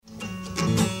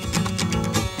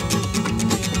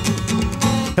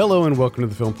Hello and welcome to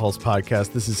the Film Pulse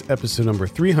podcast. This is episode number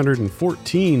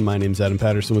 314. My name's Adam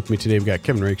Patterson. With me today, we've got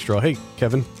Kevin Rakestraw. Hey,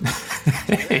 Kevin.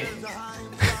 Hey.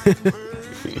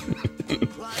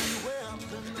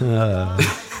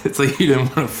 It's like you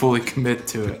didn't want to fully commit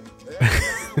to it.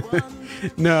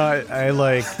 No,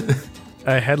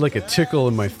 I had like a tickle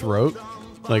in my throat,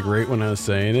 like right when I was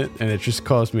saying it, and it just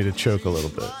caused me to choke a little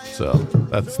bit. So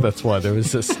that's why there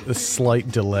was this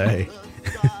slight delay.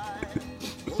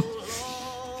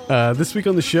 This week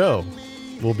on the show,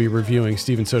 we'll be reviewing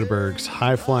Steven Soderbergh's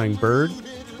High Flying Bird.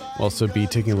 We'll also be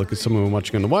taking a look at some of them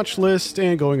watching on the watch list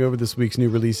and going over this week's new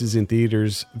releases in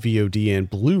theaters, VOD, and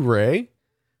Blu-ray.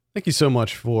 Thank you so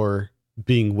much for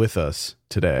being with us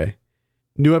today.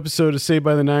 New episode of Saved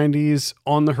by the 90s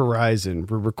on the horizon.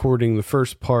 We're recording the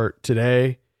first part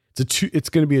today. It's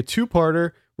going to be a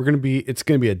two-parter. It's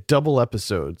going to be a double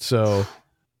episode. So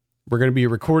we're going to be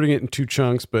recording it in two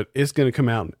chunks, but it's going to come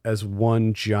out as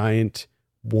one giant,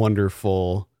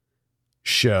 wonderful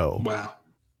show. Wow.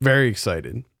 Very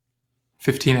excited.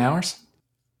 15 hours?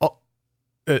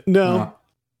 No,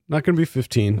 not going to be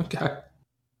 15. Okay.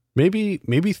 Maybe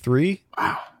 3.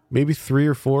 Wow. Maybe 3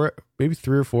 or 4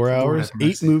 hours.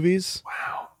 8 movies.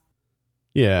 Wow.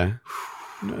 Yeah.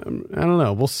 I don't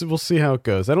know. We'll see how it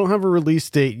goes. I don't have a release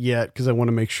date yet because I want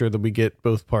to make sure that we get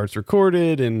both parts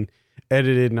recorded and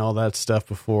edited and all that stuff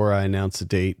before I announce a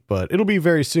date, but it'll be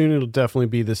very soon. It'll definitely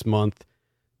be this month.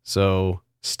 So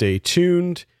stay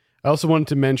tuned. I also wanted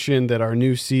to mention that our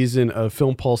new season of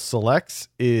Film Pulse Selects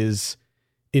is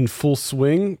in full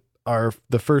swing.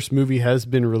 The first movie has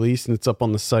been released and it's up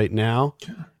on the site now.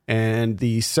 And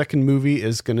the second movie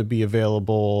is going to be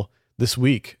available this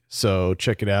week. So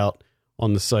check it out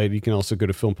on the site. You can also go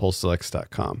to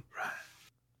filmpulseselects.com. Right.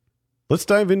 Let's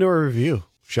dive into our review,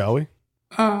 shall we?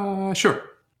 Sure.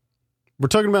 We're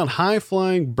talking about High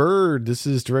Flying Bird. This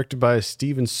is directed by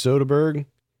Steven Soderbergh.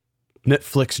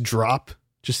 Netflix drop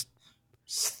just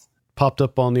popped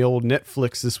up on the old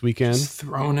Netflix this weekend. Just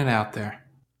throwing it out there.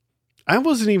 I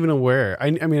wasn't even aware.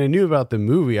 I mean, I knew about the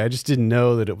movie. I just didn't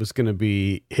know that it was going to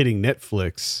be hitting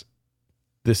Netflix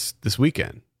this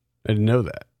weekend. I didn't know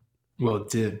that. Well, it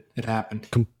did. It happened.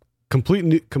 Complete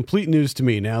news to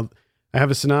me. Now, I have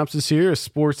a synopsis here. A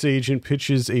sports agent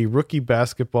pitches a rookie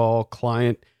basketball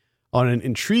client on an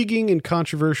intriguing and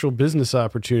controversial business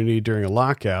opportunity during a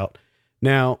lockout.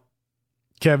 Now,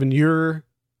 Kevin, you're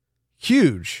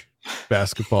huge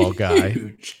basketball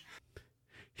guy.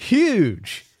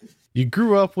 Huge. You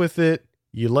grew up with it.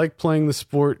 You like playing the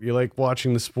sport. You like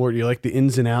watching the sport. You like the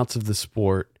ins and outs of the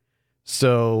sport.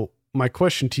 So my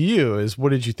question to you is, what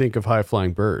did you think of High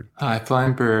Flying Bird? High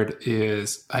Flying Bird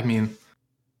is,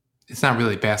 it's not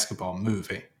really a basketball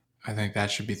movie. I think that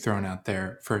should be thrown out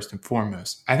there first and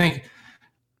foremost. I think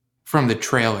from the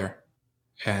trailer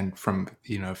and from,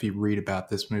 if you read about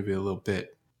this movie a little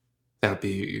bit, that'll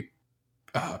be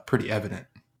pretty evident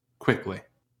quickly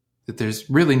that there's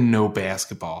really no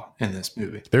basketball in this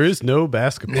movie. There is no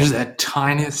basketball. There's that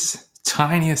tiniest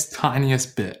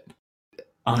bit.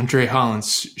 Andre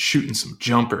Holland's shooting some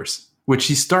jumpers, which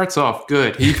he starts off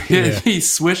good. He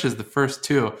swishes the first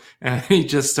two, and he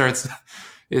just starts.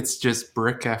 It's just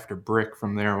brick after brick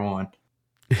from there on.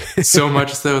 So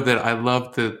much so that I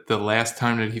love the last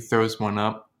time that he throws one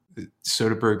up,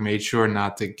 Soderbergh made sure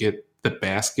not to get the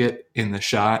basket in the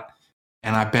shot.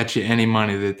 And I bet you any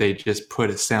money that they just put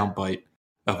a soundbite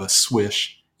of a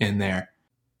swish in there.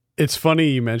 It's funny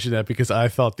you mentioned that because I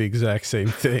thought the exact same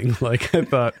thing. Like, I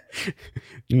thought,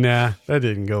 nah, that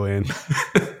didn't go in.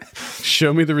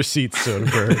 Show me the receipts,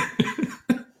 Soderbergh.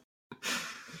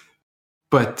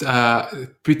 But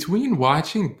between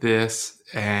watching this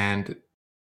and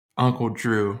Uncle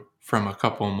Drew from a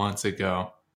couple of months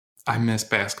ago, I miss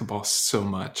basketball so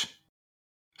much.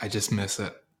 I just miss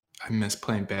it. I miss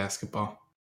playing basketball.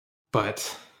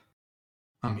 But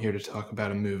I'm here to talk about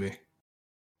a movie.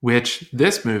 Which,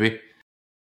 this movie,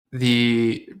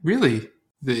 the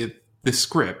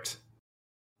script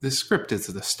is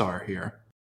the star here.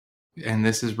 And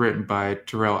this is written by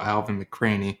Terrell Alvin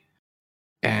McCraney.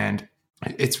 And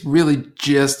it's really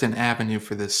just an avenue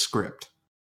for this script.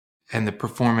 And the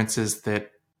performances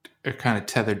that are kind of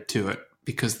tethered to it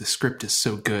because the script is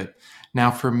so good. Now,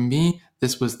 for me,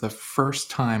 this was the first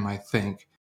time, I think,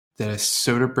 that a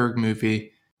Soderbergh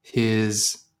movie,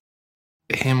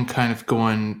 him kind of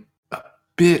going a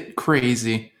bit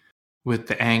crazy with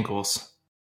the angles,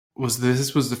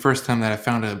 this was the first time that I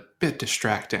found it a bit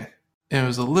distracting. And it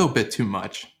was a little bit too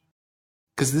much.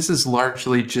 Because this is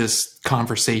largely just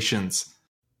conversations.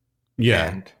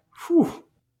 Yeah. And, whew.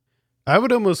 I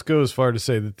would almost go as far to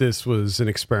say that this was an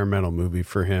experimental movie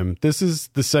for him. This is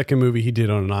the second movie he did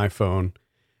on an iPhone.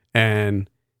 And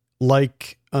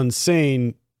like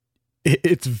Unsane,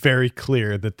 it's very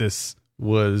clear that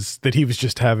that he was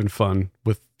just having fun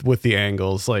with the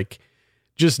angles. Like,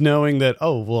 just knowing that,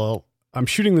 oh, well, I'm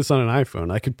shooting this on an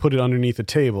iPhone. I could put it underneath a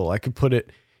table. I could put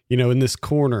it, in this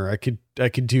corner. I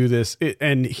could do this.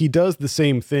 And he does the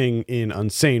same thing in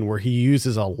Unsane, where he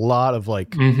uses a lot of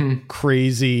like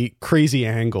crazy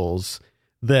angles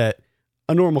that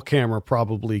a normal camera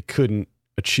probably couldn't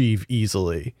achieve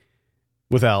easily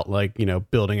without like,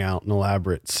 building out an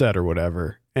elaborate set or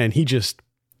whatever. And he just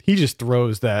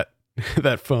throws that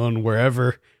phone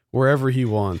wherever he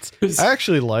wants.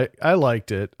 I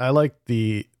liked it. I liked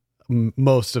the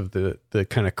most of the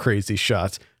kind of crazy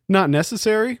shots. Not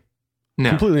necessary. No.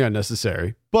 Completely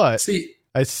unnecessary. But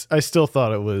I still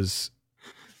thought it was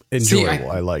enjoyable.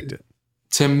 I liked it.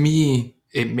 To me,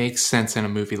 it makes sense in a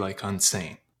movie like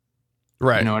Unsane.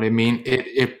 Right. You know what I mean?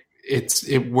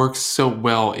 It works so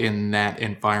well in that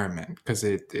environment because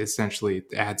it essentially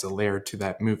adds a layer to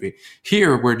that movie.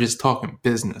 Here, we're just talking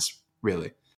business,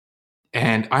 really.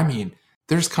 And I mean,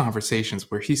 there's conversations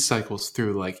where he cycles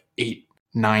through like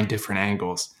 8-9 different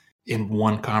angles in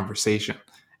one conversation.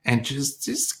 And just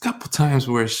a couple times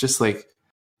where it's just like,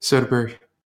 Soderbergh,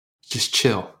 just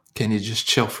chill. Can you just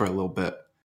chill for a little bit?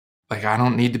 Like, I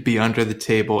don't need to be under the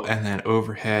table and then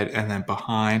overhead and then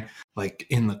behind, like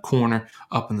in the corner,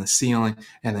 up in the ceiling,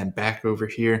 and then back over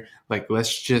here. Like,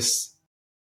 let's just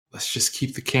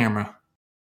keep the camera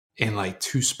in like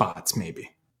 2 spots,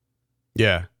 maybe.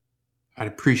 Yeah. I'd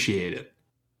appreciate it.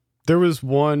 There was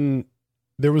one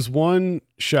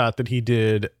shot that he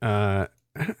did. I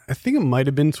think it might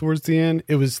have been towards the end.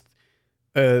 It was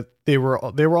they were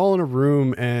all in a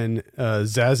room, and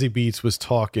Zazie Beetz was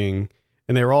talking,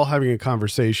 and they were all having a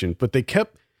conversation. But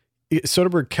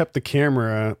Soderbergh kept the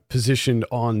camera positioned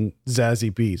on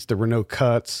Zazie Beetz. There were no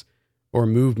cuts or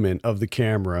movement of the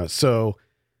camera. So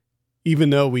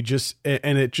even though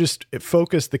it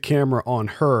focused the camera on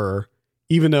her,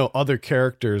 even though other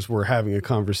characters were having a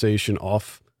conversation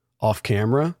off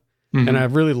camera. Mm-hmm. And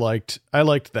I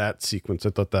liked that sequence. I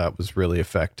thought that was really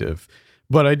effective,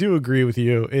 but I do agree with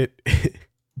you.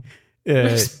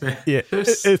 It's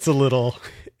a little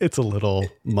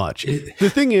much. The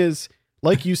thing is,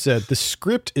 like you said, the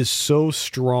script is so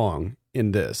strong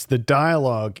in this. The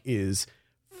dialogue is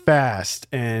fast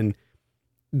and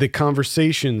the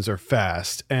conversations are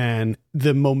fast, and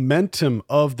the momentum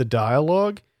of the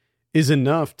dialogue is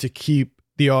enough to keep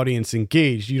the audience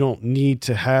engaged. You don't need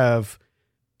to have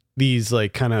these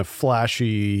like kind of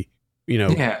flashy,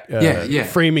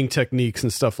 framing techniques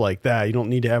and stuff like that. You don't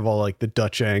need to have all like the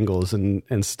Dutch angles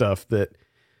and stuff that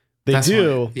they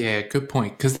do. Good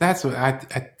point. Because that's what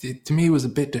to me was a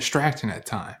bit distracting at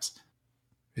times.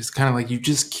 It's kind of like you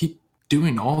just keep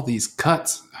doing all these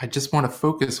cuts. I just want to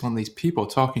focus on these people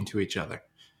talking to each other.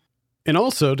 And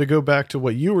also, to go back to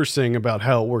what you were saying about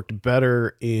how it worked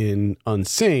better in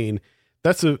Unsane,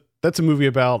 that's a movie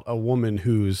about a woman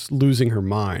who's losing her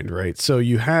mind, right? So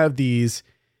you have these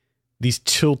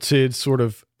tilted, sort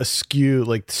of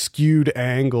skewed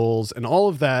angles, and all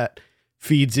of that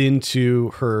feeds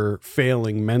into her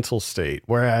failing mental state.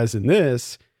 Whereas in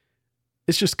this,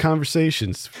 it's just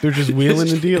conversations. They're just wheeling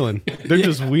and dealing. They're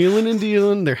just wheeling and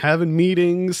dealing. They're having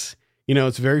meetings.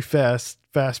 It's very fast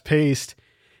paced.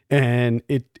 And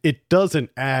it doesn't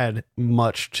add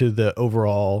much to the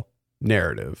overall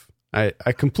narrative. I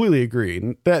completely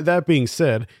agree. That being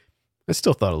said, I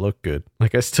still thought it looked good.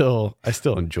 Like I still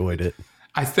enjoyed it.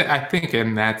 I think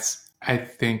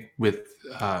with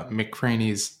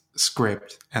McCraney's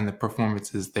script and the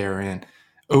performances therein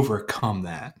overcome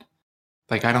that.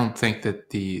 Like, I don't think that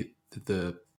the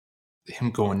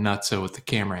him going nutso with the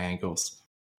camera angles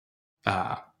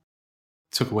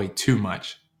took away too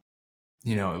much.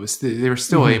 They were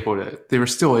still able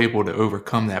to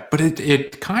overcome that, but it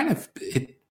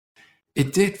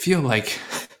did feel like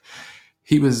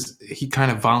he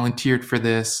kind of volunteered for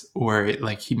this, or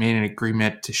he made an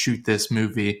agreement to shoot this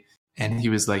movie, and he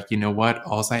was like, you know what,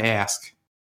 all I ask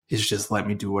is just let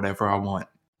me do whatever I want,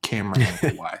 camera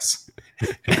angle wise.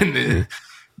 And then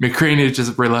McCraney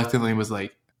just reluctantly was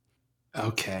like,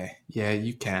 okay, yeah,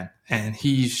 you can. And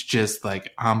he's just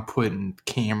like, I'm putting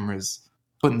this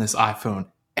iPhone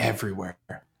everywhere.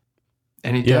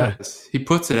 And he does. He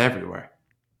puts it everywhere.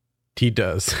 He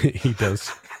does. He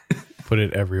does put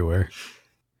it everywhere.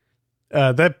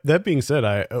 That being said,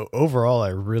 overall I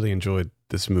really enjoyed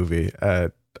this movie.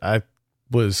 I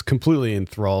was completely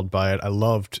enthralled by it. I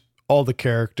loved all the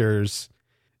characters,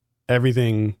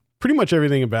 pretty much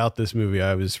everything about this movie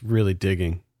I was really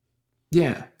digging.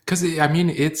 Yeah, because I mean,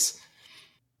 it's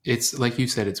like you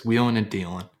said, it's wheeling and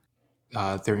dealing.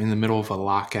 they're in the middle of a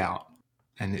lockout,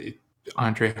 and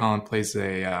Andre Holland plays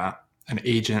an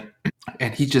agent,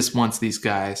 and he just wants these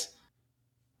guys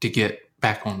to get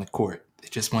back on the court. They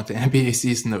just want the NBA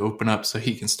season to open up so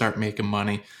he can start making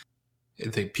money.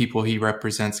 The people he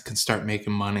represents can start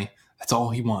making money. That's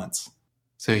all he wants.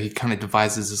 So he kind of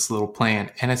devises this little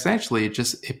plan, and essentially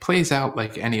it plays out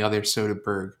like any other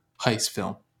Soderbergh heist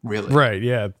film, really. Right,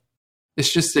 yeah.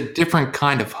 It's just a different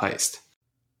kind of heist.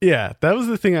 Yeah, that was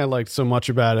the thing I liked so much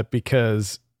about it,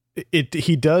 because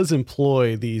he does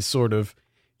employ these sort of,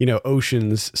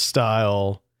 Ocean's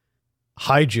style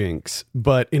hijinks,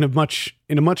 but in a much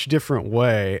different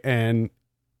way. And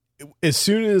as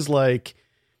soon as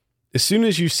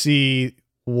you see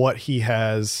what he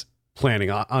has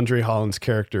planning, Andre Holland's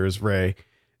character is Ray,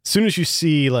 as soon as you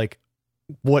see like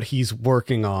what he's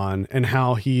working on and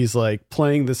how he's like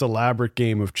playing this elaborate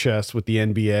game of chess with the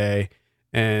NBA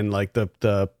and like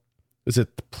the is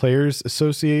it the Players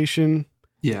Association?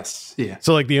 Yes. Yeah.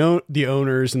 So like the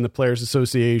owners and the Players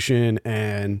Association,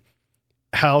 and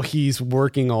how he's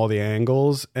working all the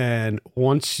angles. And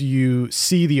once you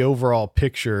see the overall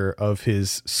picture of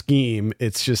his scheme,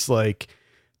 it's just like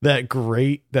that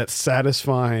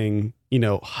satisfying,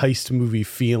 heist movie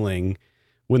feeling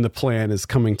when the plan is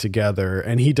coming together.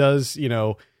 And he does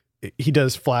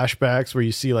flashbacks where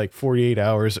you see like 48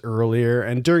 hours earlier.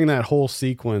 And during that whole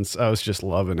sequence, I was just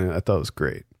loving it. I thought it was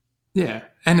great. Yeah.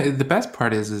 And the best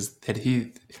part is that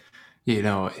him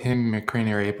and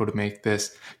McCraney are able to make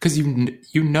this, because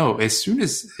as soon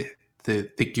as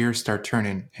the gears start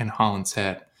turning in Holland's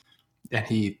head and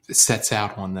he sets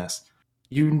out on this,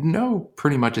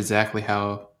 pretty much exactly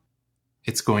how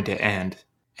it's going to end.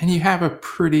 And you have a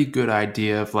pretty good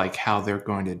idea of like how they're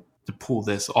going to pull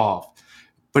this off.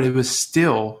 But it was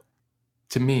still,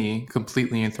 to me,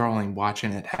 completely enthralling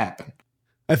watching it happen.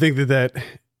 I think that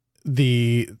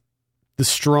the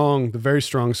very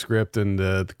strong script and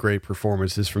the great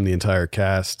performances from the entire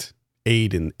cast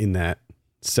aid in that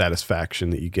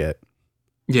satisfaction that you get.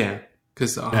 Yeah,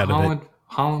 because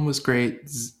Holland was great.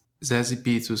 Zazie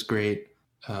Beetz was great.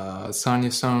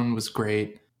 Sonia Sohn was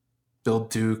great. Bill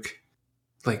Duke.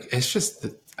 Like, it's just,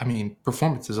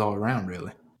 performances all around,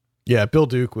 really. Yeah, Bill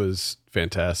Duke was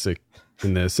fantastic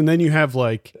in this. And then you have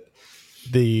like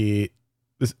the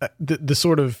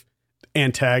sort of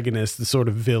antagonists, the sort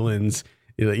of villains.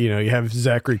 You have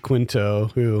Zachary Quinto,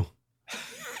 who,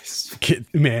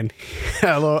 man,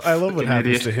 I love what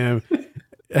happens to him.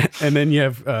 And then you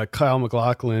have Kyle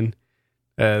MacLachlan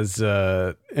as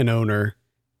an owner,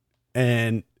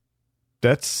 and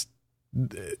that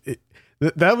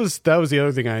was the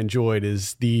other thing I enjoyed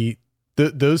is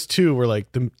those two were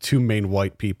like the two main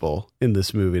white people in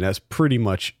this movie. And that's pretty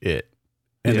much it.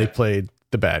 And they played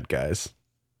the bad guys.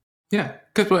 Yeah.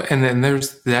 And then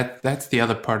there's that's the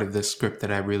other part of this script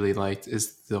that I really liked,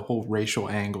 is the whole racial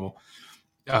angle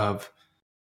of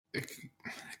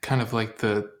kind of like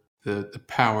the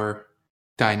power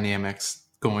dynamics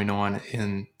going on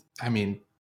in,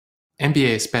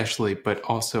 NBA especially, but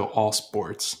also all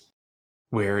sports,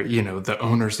 where, the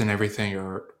owners and everything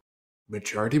are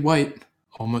majority white,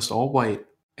 almost all white.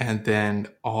 And then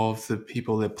all of the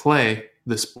people that play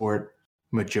the sport,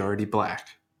 majority black,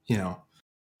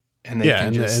 And they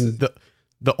can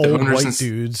the old white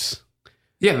dudes.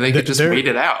 Yeah, they could just wait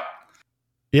it out.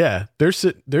 Yeah, they're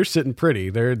sitting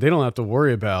pretty. They don't have to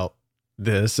worry about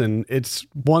this. And it's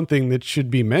one thing that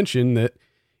should be mentioned that,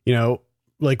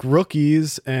 like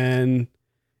rookies and,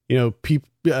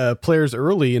 players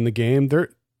early in the game, they're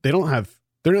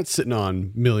not sitting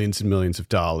on millions and millions of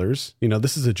dollars.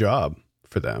 This is a job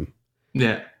for them.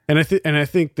 Yeah. And I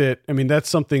think that, that's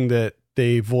something that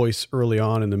they voice early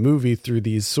on in the movie through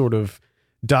these sort of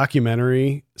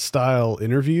documentary style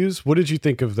interviews. What did you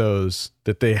think of those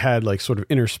that they had like sort of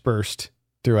interspersed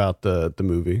throughout the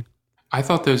movie? I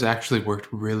thought those actually worked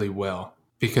really well,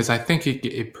 because I think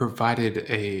it provided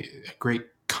a great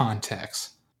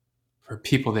context for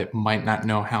people that might not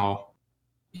know how,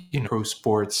 pro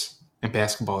sports and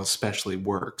basketball especially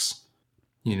works,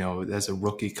 as a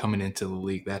rookie coming into the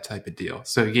league, that type of deal.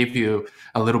 So it gave you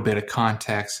a little bit of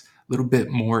context, a little bit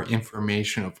more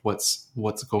information of what's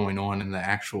going on in the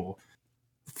actual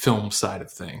film side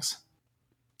of things.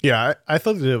 Yeah, I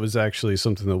thought that it was actually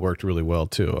something that worked really well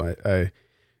too. I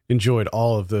enjoyed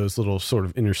all of those little sort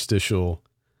of interstitial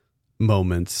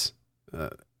moments.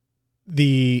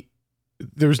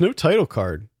 There was no title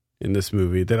card in this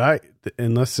movie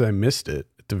unless I missed it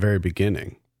at the very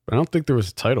beginning. But I don't think there was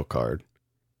a title card.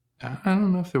 I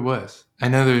don't know if there was. I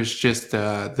know there's just,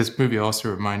 this movie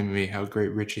also reminded me how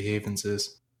great Richie Havens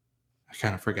is. I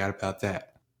kind of forgot about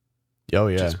that. Oh,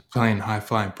 yeah. Just playing High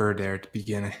Flying Bird there at the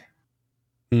beginning.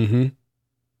 Mm-hmm.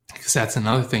 Because that's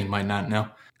another thing you might not know.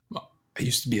 I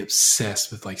used to be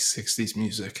obsessed with like 60s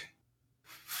music.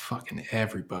 Fucking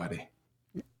everybody.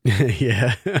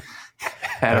 Yeah.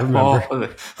 Had all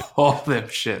them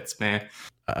shits, man.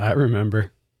 I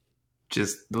remember.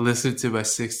 Just listen to my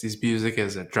 60s music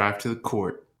as I drive to the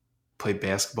court, play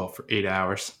basketball for 8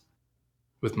 hours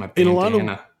with my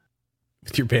bandana.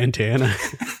 With your bandana?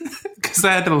 Because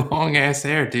I had the long ass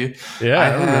hair, dude. Yeah,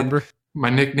 I remember. My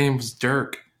nickname was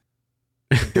Dirk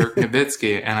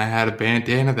Nowitzki, and I had a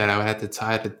bandana that I had to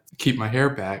tie to keep my hair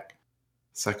back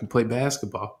so I could play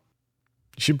basketball.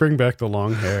 You should bring back the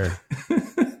long hair.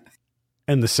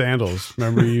 And the sandals.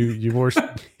 Remember you wore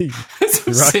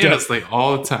sandals like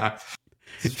all the time.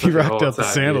 You rocked out the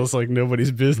sandals like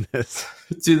nobody's business.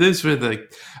 Dude, those were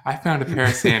I found a pair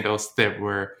of sandals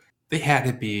they had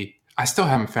to be, I still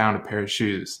haven't found a pair of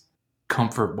shoes,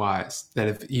 comfort wise, that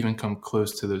have even come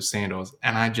close to those sandals.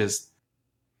 And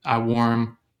I wore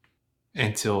them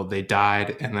until they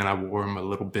died. And then I wore them a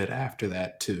little bit after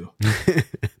that too.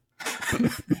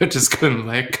 I just couldn't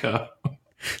let go.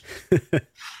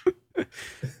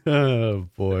 Oh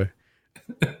boy.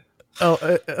 In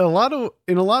a lot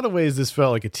of ways, this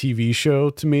felt like a TV show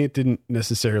to me. It didn't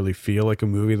necessarily feel like a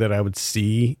movie that I would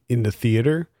see in the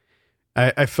theater.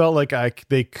 I felt like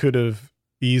they could have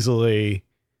easily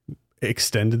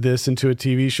extended this into a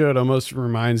TV show. It almost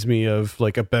reminds me of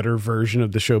like a better version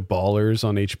of the show Ballers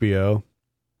on HBO.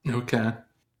 Okay.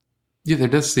 Yeah, there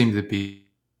does seem to be.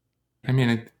 I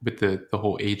mean, with the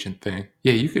whole agent thing.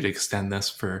 Yeah, you could extend this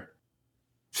for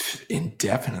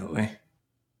indefinitely.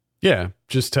 Yeah,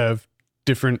 just have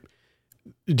different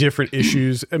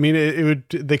issues. I mean,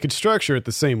 they could structure it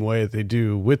the same way that they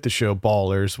do with the show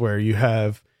Ballers, where you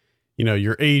have,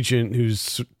 your agent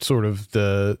who's sort of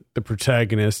the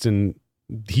protagonist, and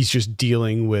he's just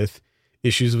dealing with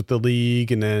issues with the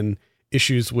league and then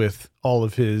issues with all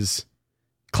of his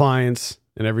clients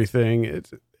and everything.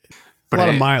 It's a lot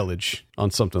of mileage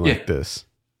on something like this.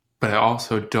 But I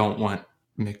also don't want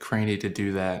McCraney to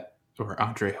do that, or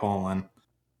Andre Holland,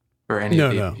 or any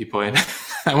of the people in.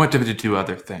 I want them to do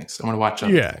other things. I want to watch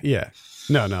other things. Yeah.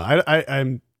 No.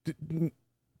 I'm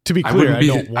to be clear,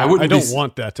 I don't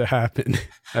want that to happen.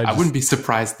 I wouldn't be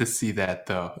surprised to see that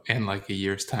though in like a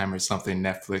year's time or something.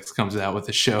 Netflix comes out with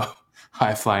a show,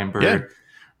 High Flying Bird,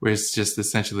 where it's just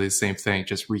essentially the same thing,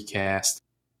 just recast.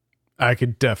 I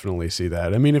could definitely see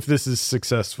that. I mean, if this is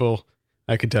successful,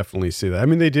 I could definitely see that. I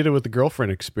mean, they did it with the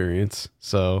Girlfriend Experience,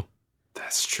 so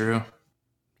that's true.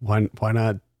 Why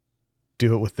not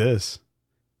do it with this?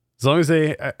 As long as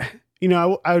they,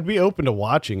 I would be open to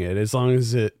watching it as long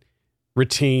as it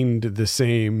retained the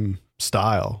same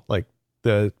style, like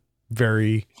the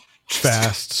very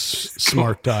fast,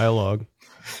 smart dialogue.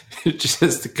 Just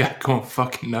the guy going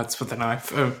fucking nuts with an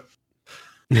iPhone.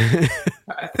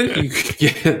 I think you could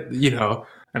get,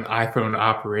 an iPhone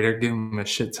operator, give him a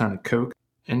shit ton of coke,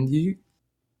 and you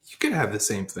could have the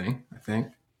same thing, I think.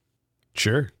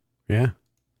 Sure. Yeah.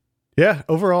 Yeah.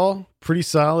 Overall, pretty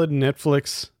solid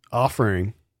Netflix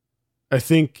offering. I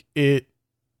think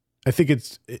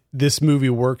this movie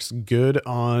works good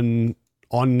on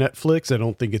Netflix. I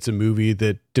don't think it's a movie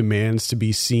that demands to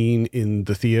be seen in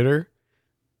the theater.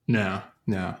 No,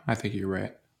 I think you're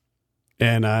right.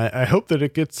 And I hope that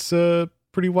it gets a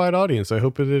pretty wide audience. I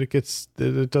hope that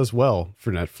it does well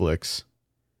for Netflix.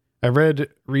 I read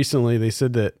recently, they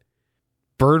said that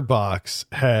Bird Box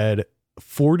had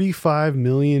 45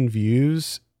 million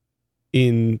views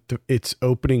in its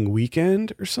opening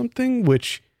weekend or something,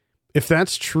 which, if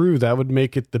that's true, that would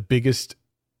make it the biggest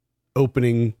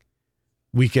opening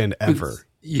weekend ever.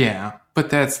 Yeah, but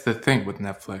that's the thing with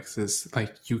Netflix is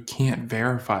like you can't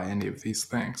verify any of these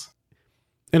things.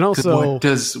 And also,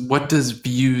 what does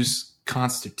views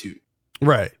constitute?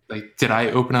 Right. Like, did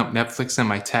I open up Netflix in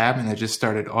my tab and I just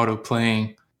started auto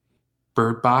playing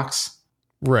Bird Box?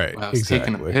 Right. While I was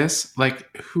taking a piss?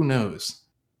 Like, who knows?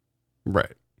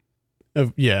 Right.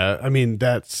 Yeah. I mean,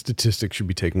 that statistic should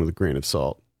be taken with a grain of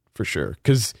salt for sure.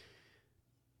 Because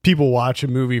people watch a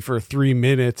movie for 3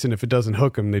 minutes, and if it doesn't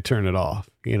hook them, they turn it off,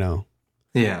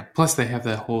 Yeah. Plus, they have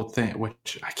that whole thing,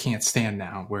 which I can't stand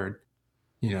now, where,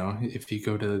 if you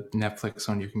go to Netflix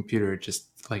on your computer, it just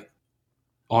like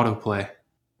autoplay.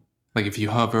 Like if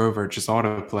you hover over, just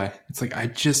autoplay. It's like, I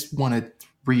just want to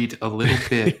read a little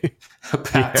bit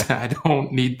about that. I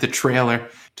don't need the trailer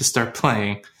to start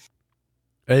playing.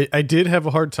 I did have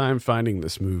a hard time finding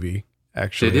this movie,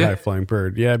 actually, High Flying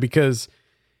Bird. Yeah, because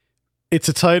it's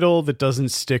a title that doesn't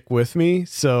stick with me.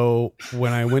 So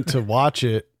when I went to watch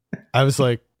it, I was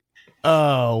like,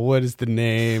 Oh, what is the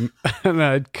name? And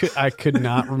I could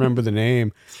not remember the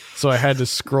name. So I had to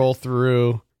scroll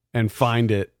through and find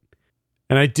it.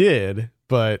 And I did,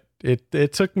 but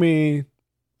it took me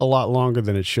a lot longer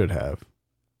than it should have.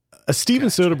 A Steven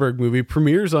Soderbergh movie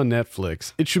premieres on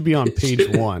Netflix. It should be on page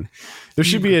 1. There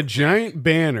should be a giant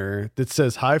banner that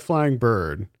says High Flying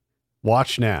Bird.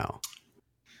 Watch now.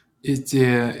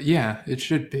 Yeah, it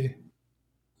should be.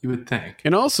 You would think.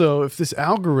 And also, if this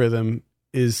algorithm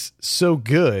is so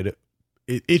good,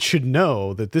 it should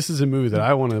know that this is a movie that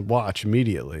I want to watch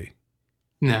immediately.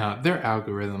 No, their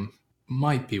algorithm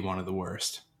might be one of the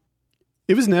worst.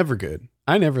 It was never good.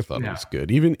 I never thought it was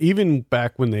good. Even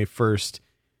back when they first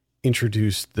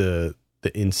introduced the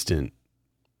instant.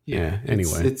 Yeah.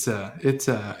 Anyway, it's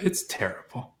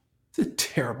terrible. It's a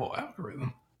terrible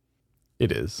algorithm.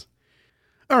 It is.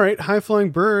 All right, High Flying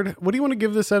Bird. What do you want to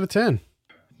give this out of 10?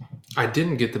 I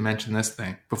didn't get to mention this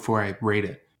thing before I rate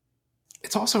it.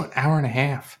 It's also an hour and a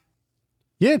half.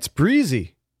 Yeah, it's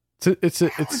breezy. It's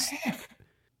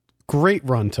great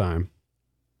runtime.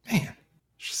 Man,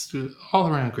 just all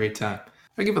around great time.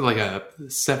 I give it like a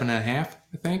 7.5, I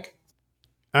think.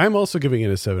 I'm also giving it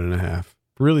a 7.5.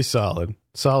 Really solid.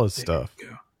 Solid stuff.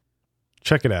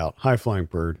 Check it out. High Flying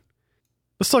Bird.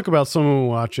 Let's talk about someone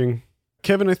watching.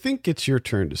 Kevin, I think it's your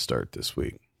turn to start this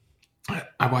week.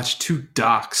 I watched 2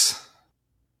 docs.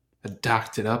 I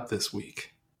docked it up this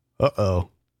week. Uh-oh.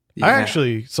 Yeah. I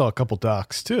actually saw a couple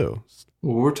docs too.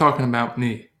 Well, we're talking about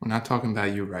me. We're not talking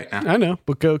about you right now. I know,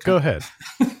 but go ahead.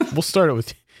 We'll start it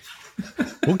with you.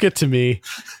 We'll get to me.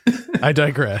 I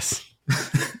digress.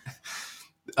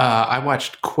 I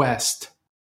watched Quest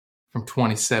from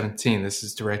 2017. This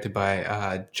is directed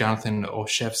by Jonathan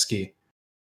Olszewski.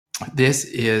 This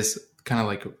is kind of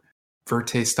like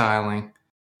Verte styling,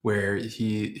 where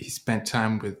he spent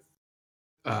time with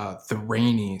the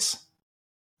Rainies.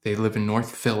 They live in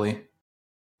North Philly,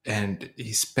 and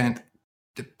he spent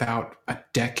about a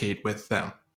decade with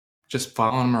them, just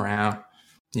following them around,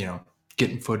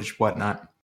 getting footage,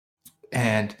 whatnot,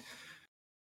 and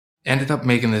ended up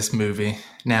making this movie.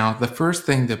 Now, the first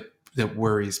thing that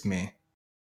worries me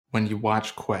when you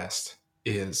watch Quest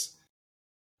is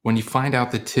when you find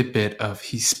out the tidbit of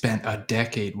he spent a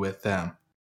decade with them,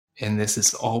 and this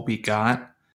is all we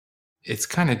got. It's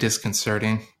kind of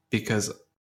disconcerting because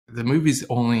the movie's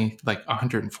only like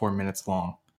 104 minutes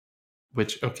long,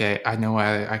 which, okay, I know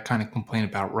I kind of complain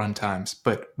about runtimes,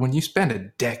 but when you spend a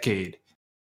decade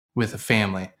with a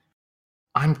family,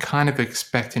 I'm kind of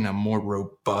expecting a more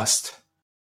robust,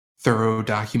 thorough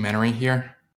documentary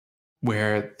here,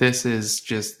 where this is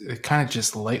it kind of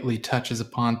just lightly touches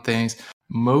upon things.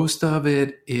 Most of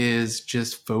it is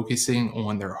just focusing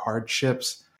on their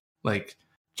hardships, like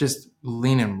just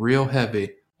leaning real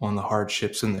heavy on the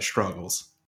hardships and the struggles,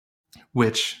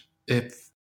 which it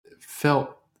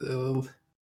felt,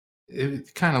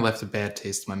 it kind of left a bad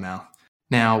taste in my mouth.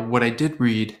 Now, what I did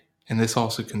read, and this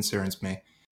also concerns me,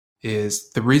 is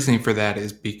the reasoning for that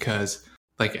is because,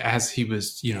 like, as he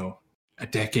was, a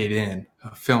decade in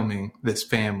of filming this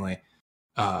family,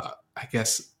 I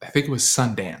think it was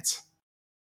Sundance,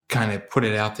 kind of put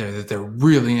it out there that they're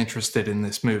really interested in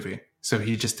this movie. So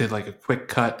he just did like a quick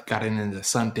cut, got it into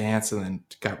Sundance, and then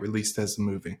got released as a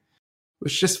movie.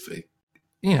 Which just,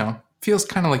 feels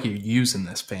kind of like you're using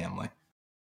this family.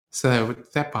 So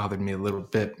that bothered me a little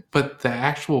bit. But the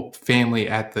actual family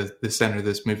at the center of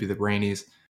this movie, the Rainies,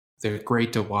 they're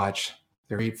great to watch.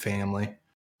 They're a great family.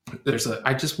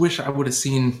 I just wish I would have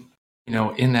seen,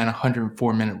 in that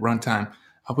 104-minute runtime,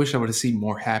 I wish I would have seen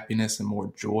more happiness and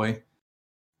more joy.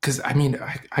 Because, I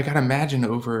got to imagine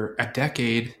over a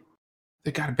decade,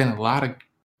 there got to have been a lot of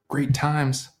great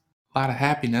times, a lot of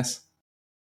happiness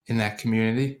in that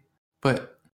community.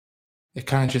 But it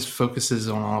kind of just focuses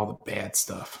on all the bad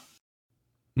stuff.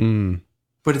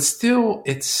 But it's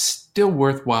still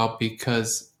worthwhile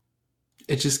because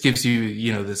it just gives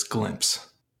you, this glimpse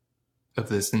of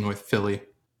this North Philly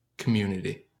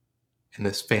community and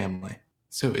this family.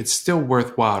 So it's still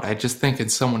worthwhile. I just think in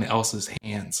someone else's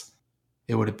hands,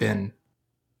 it would have been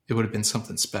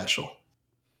something special.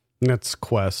 That's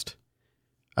Quest.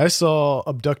 I saw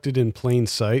Abducted in Plain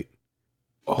Sight.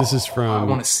 This is from... I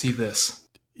want to see this.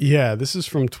 Yeah, this is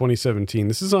from 2017.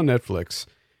 This is on Netflix.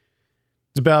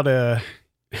 It's about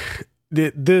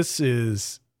this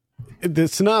is... The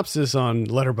synopsis on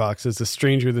Letterboxd is a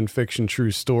stranger than fiction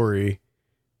true story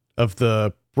of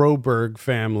the Broberg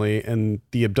family and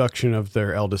the abduction of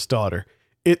their eldest daughter.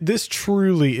 This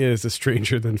truly is a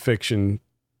stranger than fiction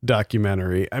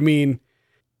documentary.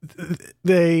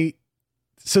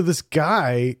 So this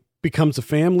guy becomes a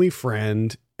family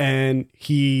friend and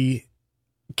he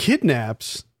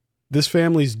kidnaps this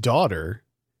family's daughter,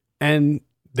 and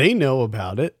they know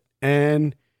about it,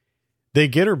 and they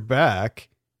get her back,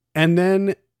 and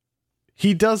then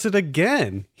he does it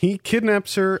again. He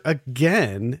kidnaps her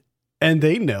again, and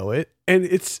they know it. And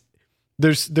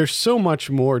there's so much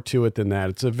more to it than that.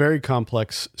 It's a very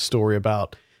complex story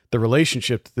about the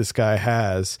relationship that this guy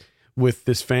has with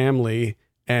this family,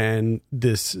 and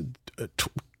this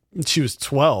she was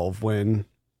 12 when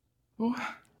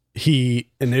he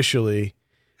initially,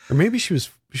 or maybe she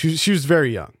was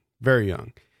very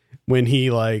young when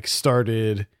he like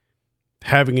started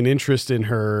having an interest in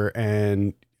her.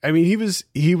 And I mean,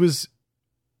 he was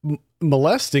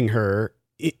molesting her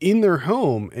in their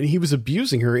home, and he was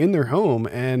abusing her in their home,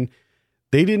 and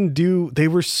they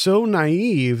were so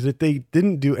naive that they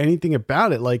didn't do anything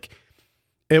about it. Like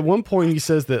at one point he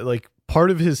says that like part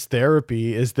of his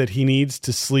therapy is that he needs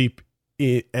to sleep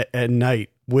at night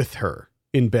with her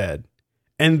in bed.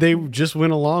 And they just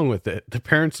went along with it. The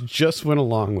parents just went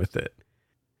along with it.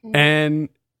 And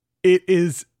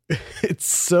it's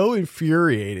so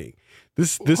infuriating.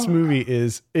 This movie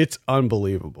it's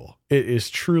unbelievable. It is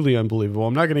truly unbelievable.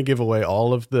 I'm not going to give away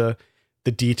all of the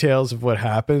details of what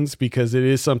happens, because it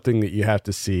is something that you have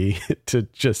to see to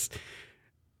just,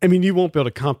 I mean, you won't be able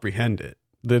to comprehend it.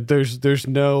 There's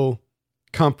no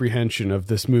comprehension of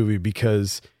this movie,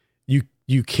 because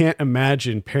you can't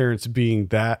imagine parents being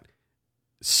that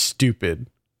stupid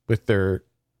with the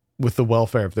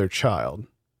welfare of their child,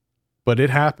 but it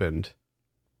happened.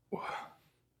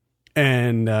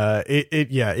 And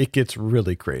it gets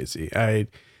really crazy.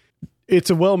 It's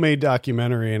a well-made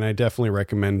documentary, and I definitely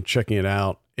recommend checking it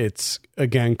out. It's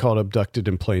again called Abducted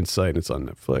in Plain Sight. It's on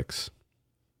Netflix.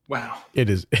 Wow. It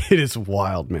is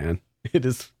wild, man. It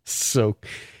is so,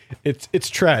 it's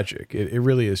tragic. It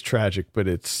really is tragic, but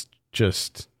it's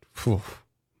just, oh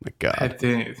my God.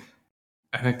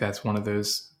 I think that's one of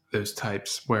those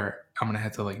types where I'm going to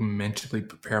have to like mentally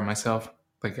prepare myself.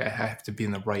 Like I have to be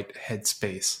in the right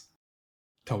headspace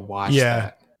to watch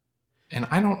that. And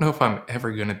I don't know if I'm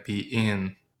ever going to be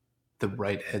in the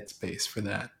right headspace for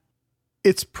that.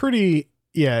 It's pretty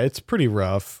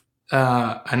rough.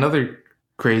 Another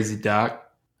crazy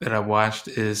doc that I watched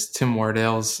is Tim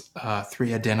Wardell's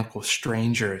Three Identical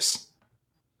Strangers.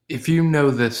 If you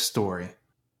know this story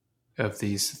of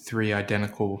these three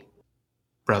identical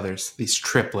brothers, these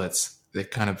triplets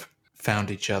that kind of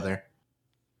found each other,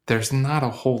 there's not a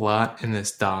whole lot in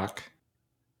this doc.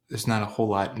 There's not a whole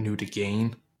lot new to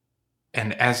gain.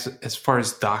 And as far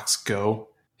as docs go,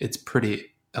 it's pretty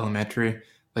elementary.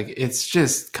 Like it's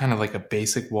just kind of like a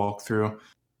basic walkthrough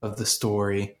of the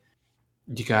story.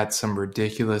 You got some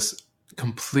ridiculous,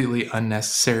 completely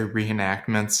unnecessary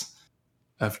reenactments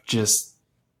of just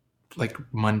like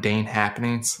mundane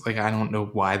happenings. Like I don't know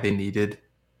why they needed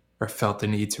or felt the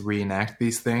need to reenact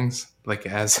these things. Like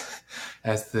as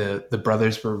the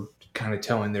brothers were kind of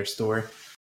telling their story.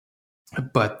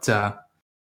 But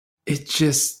it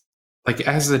just, like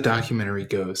as the documentary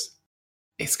goes,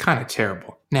 it's kind of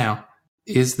terrible. Now,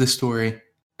 is the story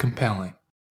compelling?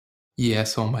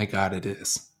 Yes, oh my God, it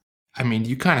is. I mean,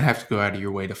 you kind of have to go out of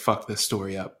your way to fuck this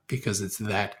story up because it's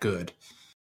that good.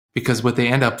 Because what they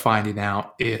end up finding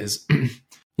out is,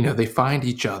 they find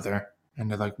each other and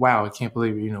they're like, wow, I can't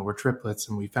believe, we're triplets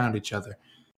and we found each other.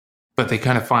 But they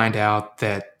kind of find out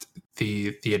that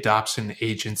the adoption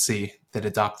agency that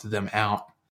adopted them out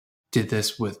did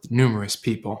this with numerous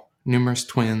people, numerous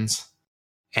twins.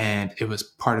 And it was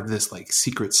part of this like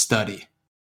secret study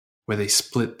where they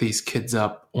split these kids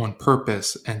up on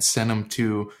purpose and sent them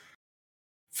to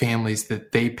families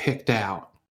that they picked out.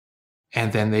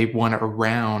 And then they went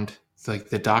around, like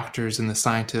the doctors and the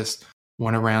scientists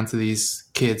went around to these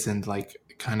kids and like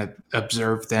kind of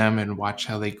observed them and watch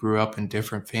how they grew up in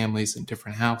different families and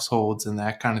different households and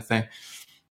that kind of thing.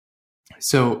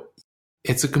 So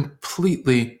it's a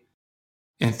completely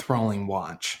enthralling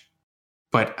watch.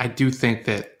 But I do think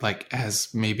that like as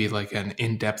maybe like an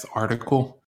in-depth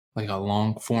article, like a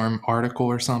long form article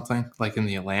or something, like in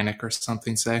the Atlantic or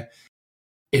something, say,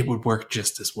 it would work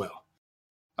just as well.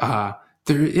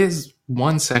 There is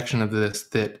one section of this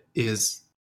that is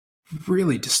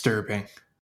really disturbing.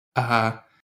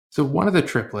 So one of the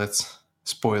triplets,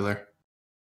 spoiler,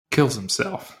 kills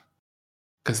himself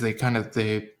because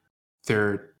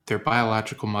their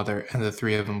biological mother and the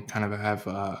three of them kind of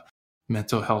have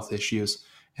mental health issues,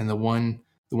 and the one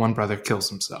brother kills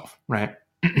himself, right?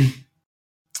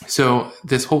 So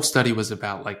this whole study was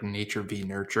about like nature v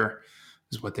nurture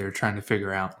is what they were trying to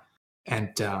figure out. And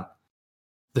the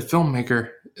filmmaker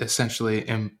essentially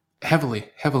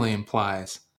heavily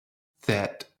implies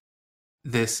that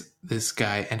this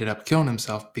guy ended up killing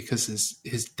himself because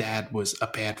his dad was a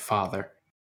bad father.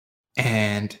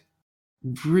 And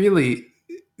really,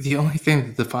 the only thing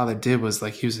that the father did was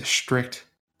like he was a strict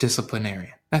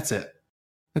disciplinarian. That's it.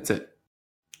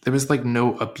 There was like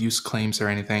no abuse claims or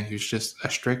anything. He was just a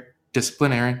strict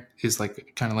disciplinarian. He's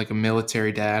like kind of like a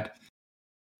military dad,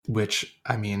 which,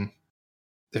 I mean,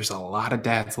 there's a lot of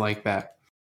dads like that.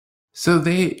 So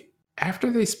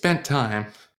after they spent time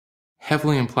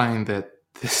heavily implying that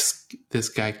this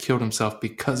guy killed himself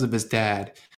because of his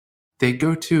dad, they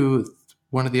go to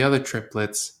one of the other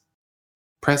triplets,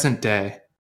 present day,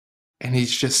 and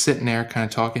he's just sitting there kind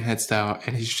of talking head style,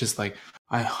 and he's just like,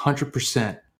 I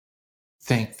 100%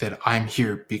 think that I'm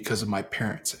here because of my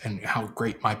parents and how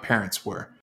great my parents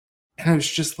were. And it was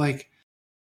just like,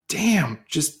 damn,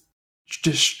 just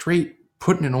straight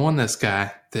putting it on this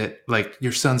guy that like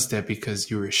your son's dead because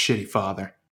you were a shitty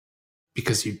father,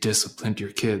 because you disciplined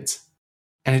your kids.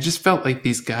 And it just felt like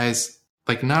these guys,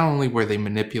 like, not only were they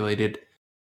manipulated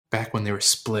back when they were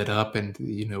split up and,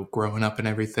 you know, growing up and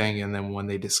everything, and then when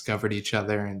they discovered each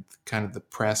other and kind of the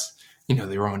press, you know,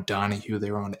 they were on Donahue,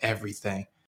 they were on everything.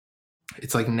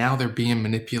 It's like now they're being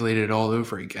manipulated all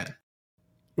over again.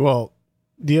 Well,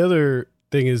 the other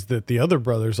thing is that the other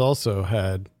brothers also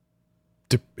had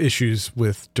issues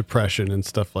with depression and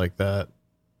stuff like that.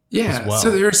 Yeah, as well.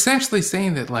 So they're essentially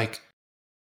saying that, like,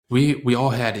 we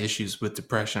all had issues with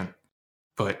depression,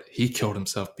 but he killed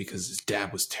himself because his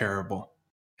dad was terrible.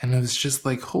 And it was just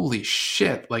like, holy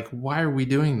shit, like, why are we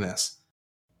doing this?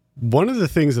 One of the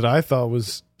things that I thought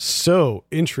was so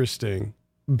interesting,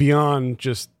 beyond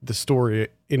just the story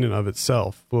in and of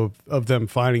itself of them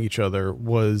finding each other,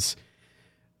 was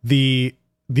the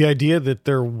idea that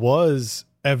there was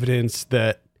evidence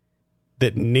that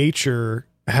nature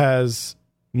has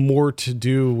more to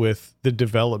do with the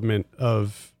development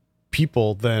of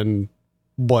people than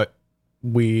what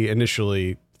we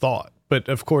initially thought. But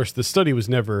of course, the study was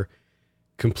never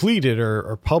completed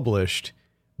or published,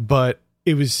 but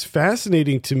it was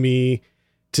fascinating to me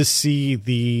to see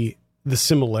the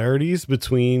similarities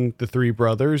between the three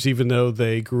brothers, even though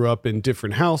they grew up in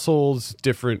different households,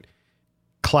 different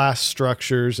class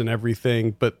structures and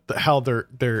everything, but how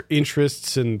their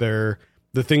interests and the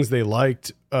things they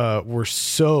liked were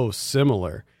so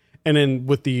similar. And then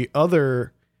with the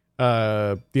other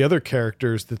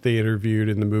characters that they interviewed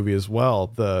in the movie as well,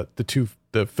 the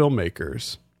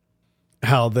filmmakers,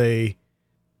 how they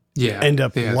end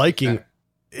up liking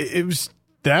it was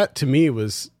that, to me,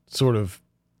 was sort of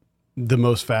the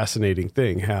most fascinating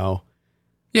thing, how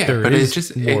there is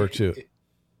just more to it.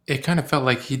 It kind of felt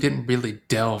like he didn't really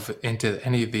delve into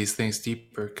any of these things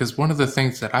deeper, because one of the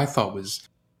things that I thought was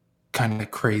kind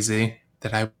of crazy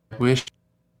that I wish,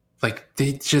 like,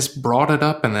 they just brought it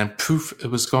up and then poof, it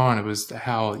was gone. It was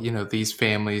how, you know, these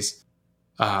families,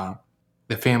 the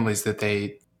families that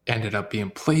they ended up being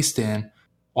placed in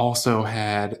also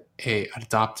had a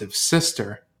adoptive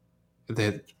sister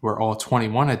that were all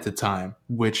 21 at the time,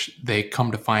 which they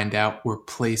come to find out were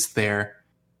placed there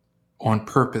on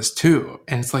purpose too.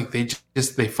 And it's like they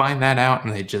find that out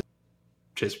and they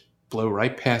just blow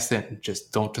right past it and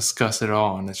just don't discuss it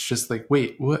all. And it's just like,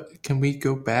 wait, what? Can we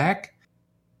go back?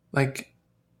 Like,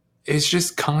 it's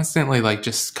just constantly like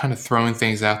just kind of throwing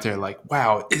things out there like,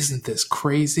 wow, isn't this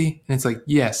crazy? And it's like,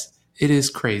 yes, it is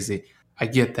crazy. I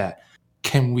get that.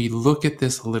 Can we look at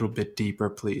this a little bit deeper,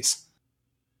 please?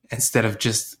 Instead of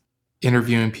just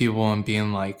interviewing people and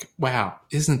being like, wow,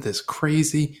 isn't this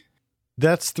crazy?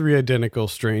 That's Three Identical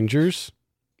Strangers.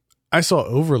 I saw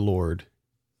Overlord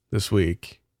this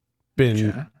week.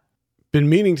 Been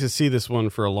meaning to see this one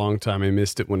for a long time. I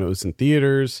missed it when it was in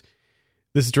theaters.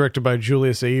 This is directed by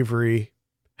Julius Avery.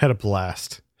 Had a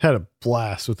blast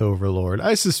with Overlord.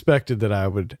 I suspected that I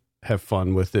would have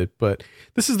fun with it, but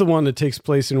this is the one that takes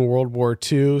place in World War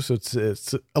II, so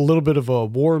it's a little bit of a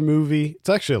war movie. It's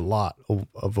actually a lot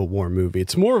of a war movie.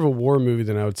 It's more of a war movie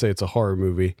than I would say it's a horror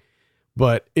movie,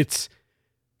 but it's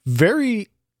very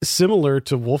similar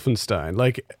to Wolfenstein.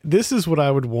 Like, this is what I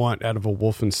would want out of a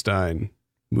Wolfenstein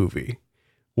movie,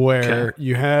 where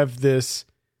you have this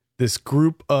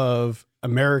group of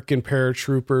American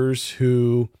paratroopers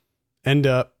who end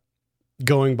up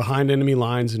going behind enemy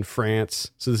lines in France.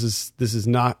 So this is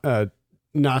not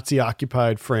Nazi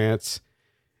occupied France,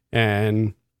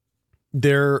 and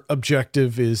their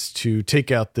objective is to take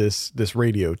out this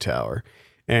radio tower.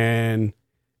 And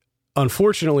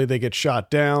unfortunately, they get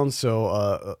shot down. So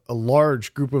a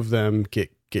large group of them get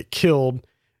killed.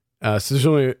 So there's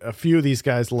only a few of these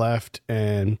guys left.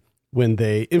 And when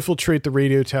they infiltrate the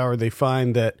radio tower, they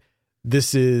find that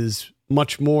this is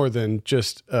much more than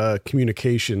just a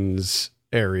communications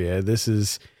area. This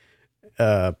is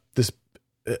this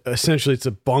essentially it's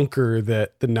a bunker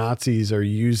that the Nazis are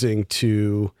using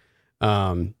to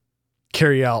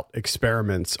carry out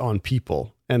experiments on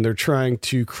people, and they're trying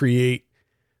to create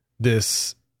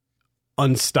this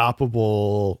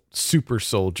unstoppable super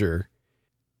soldier.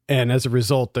 And as a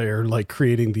result, they're like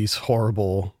creating these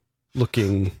horrible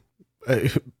looking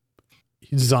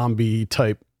zombie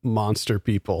type monster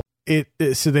people.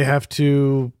 So they have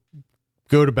to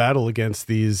go to battle against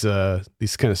these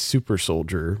kind of super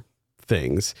soldier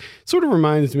things. Sort of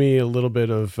reminds me a little bit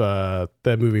of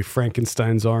that movie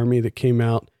Frankenstein's Army that came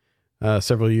out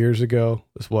several years ago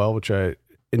as well, which I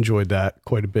enjoyed that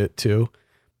quite a bit too.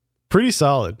 Pretty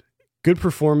solid, good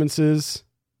performances,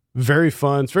 very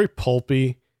fun. It's very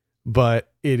pulpy,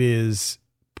 but it is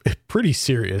pretty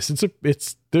serious.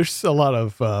 There's a lot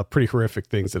of pretty horrific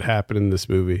things that happen in this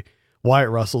movie. Wyatt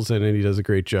Russell's in it. He does a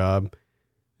great job.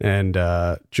 And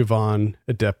Jovan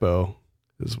Adepo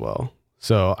as well.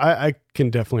 So I can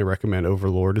definitely recommend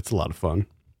Overlord. It's a lot of fun.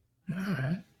 All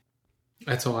right.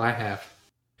 That's all I have.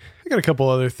 I got a couple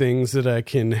other things that I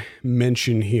can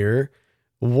mention here.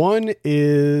 One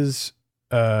is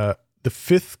The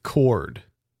Fifth Chord.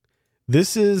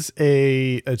 This is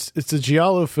it's a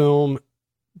giallo film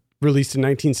released in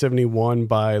 1971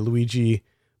 by Luigi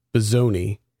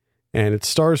Bazzoni, and it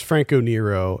stars Franco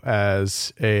Nero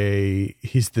as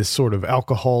he's this sort of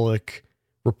alcoholic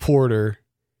reporter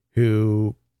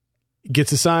who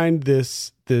gets assigned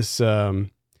this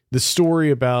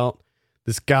story about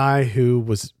this guy who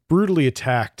was brutally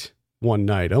attacked one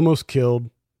night, almost killed,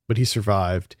 but he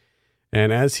survived.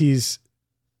 And as he's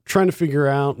trying to figure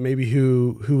out maybe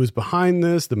who was behind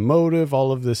this, the motive,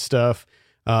 all of this stuff,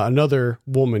 another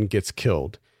woman gets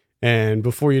killed. And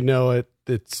before you know it,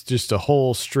 it's just a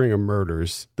whole string of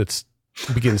murders that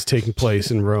begins taking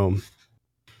place in Rome.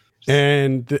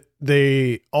 And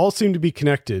they all seem to be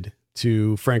connected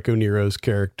to Franco Nero's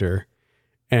character.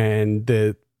 And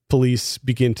the police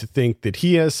begin to think that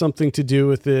he has something to do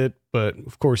with it, but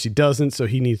of course he doesn't. So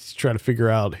he needs to try to figure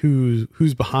out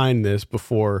who's behind this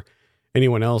before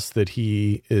anyone else that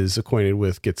he is acquainted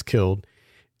with gets killed.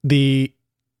 The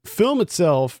film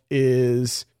itself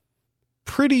is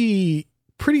pretty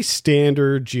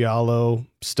standard giallo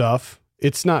stuff.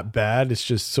 It's not bad. It's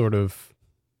just sort of,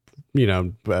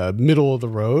 middle of the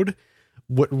road.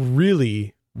 What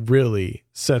really, really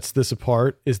sets this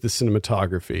apart is the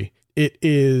cinematography. It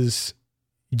is,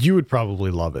 you would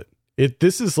probably love it.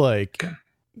 This is like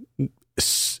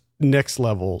next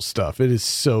level stuff. It is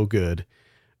so good.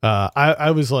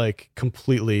 I was like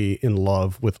completely in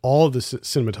love with all of the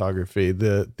cinematography.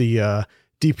 The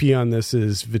DP on this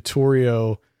is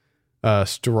Vittorio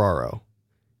Storaro.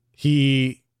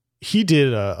 He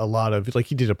did a lot of, like,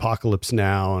 he did Apocalypse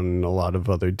Now and a lot of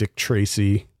other Dick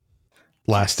Tracy,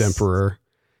 Last Emperor.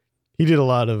 He did a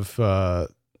lot of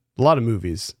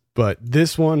movies, but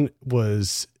this one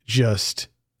was just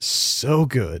so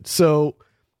good. So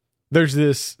there's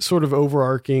this sort of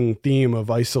overarching theme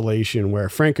of isolation where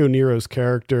Franco Nero's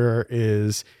character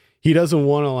he doesn't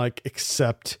want to like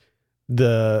accept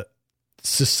the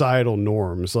societal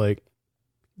norms. Like,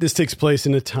 this takes place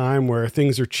in a time where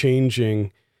things are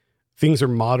changing, things are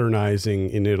modernizing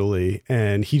in Italy,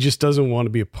 and he just doesn't want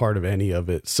to be a part of any of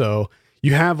it. So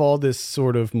you have all this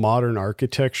sort of modern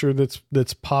architecture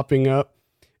that's popping up,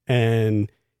 and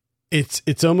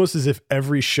it's almost as if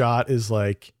every shot is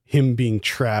like him being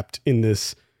trapped in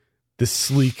this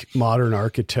sleek modern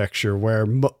architecture where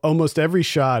almost every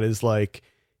shot is like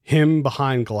him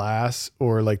behind glass,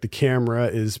 or like the camera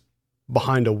is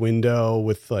behind a window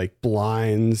with like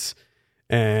blinds,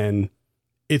 and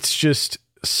it's just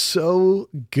so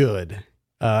good.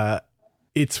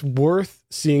 It's worth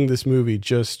seeing this movie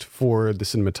just for the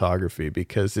cinematography,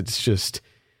 because it's just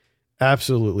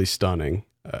absolutely stunning.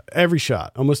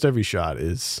 Almost every shot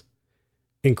is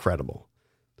incredible.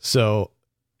 So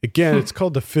again, it's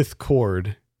called The Fifth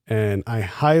Chord, and I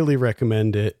highly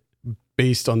recommend it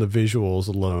based on the visuals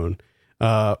alone.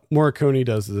 Morricone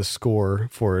does the score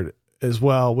for it as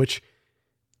well, which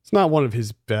it's not one of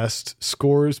his best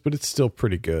scores, but it's still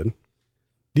pretty good.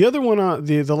 The other one,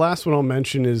 the last one I'll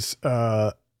mention is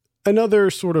another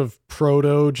sort of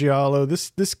proto giallo.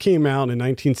 This came out in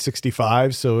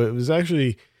 1965, so it was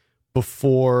actually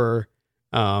before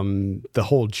the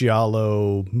whole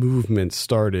giallo movement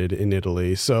started in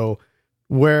Italy. So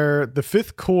where The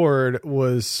Fifth Chord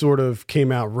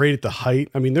came out right at the height.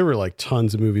 I mean, there were like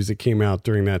tons of movies that came out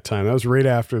during that time. That was right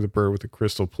after The Bird with the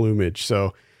Crystal Plumage.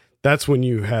 So that's when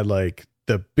you had like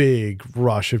the big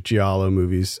rush of giallo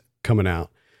movies coming out.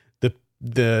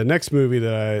 The next movie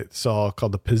that I saw,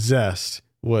 called The Possessed,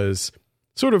 was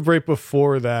sort of right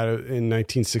before that in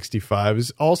 1965.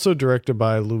 It's also directed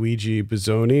by Luigi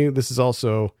Bazzoni. This is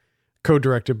also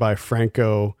co-directed by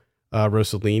Franco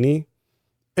Rossellini.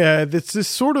 It's this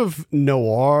sort of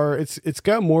noir. It's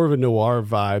got more of a noir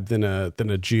vibe than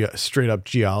a straight up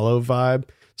giallo vibe.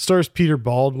 Stars Peter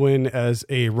Baldwin as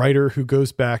a writer who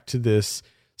goes back to this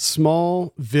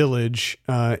small village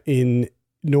in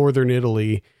northern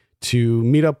Italy to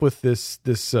meet up with this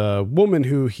woman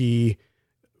who he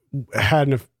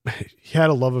had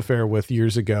a love affair with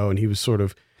years ago, and he was sort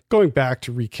of going back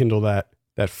to rekindle that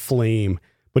flame,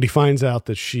 but he finds out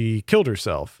that she killed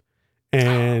herself,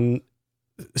 and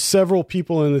several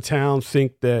people in the town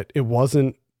think that it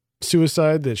wasn't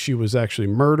suicide, that she was actually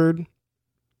murdered.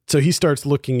 So he starts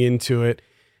looking into it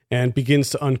and begins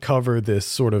to uncover this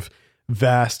sort of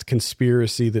vast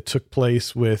conspiracy that took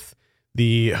place with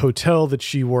the hotel that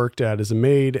she worked at as a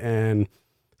maid and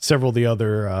several of the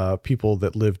other people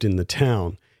that lived in the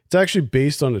town. It's actually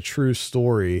based on a true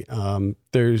story.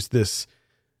 There's this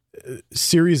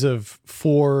series of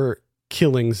 4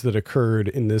 killings that occurred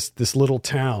in this little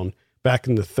town back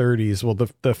in the 30s. Well,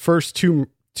 the first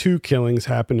two killings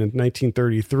happened in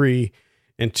 1933,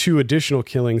 and 2 additional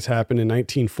killings happened in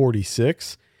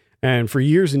 1946. And for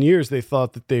years and years, they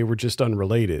thought that they were just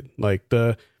unrelated. Like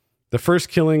the first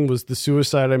killing was the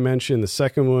suicide I mentioned. The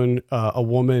second one, a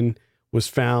woman was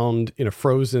found in a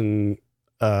frozen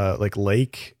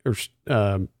lake,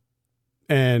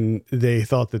 and they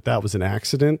thought that was an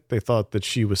accident. They thought that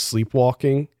she was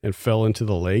sleepwalking and fell into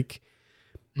the lake.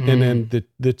 And then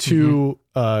the 2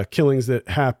 killings that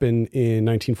happened in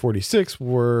 1946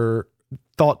 were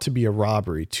thought to be a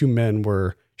robbery. 2 men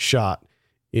were shot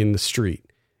in the street.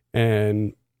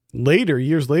 And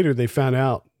years later, they found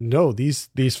out, no, these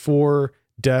 4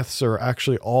 deaths are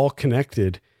actually all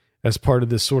connected as part of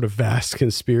this sort of vast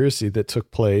conspiracy that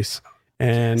took place.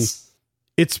 And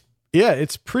it's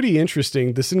pretty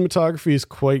interesting. The cinematography is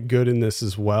quite good in this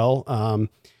as well.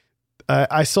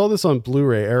 I saw this on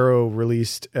Blu-ray. Arrow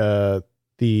released a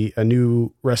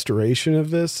new restoration of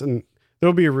this, and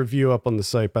there'll be a review up on the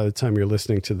site by the time you're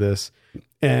listening to this.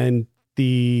 And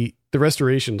the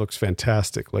restoration looks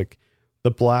fantastic. Like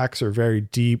the blacks are very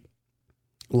deep,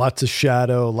 lots of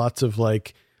shadow, lots of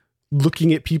like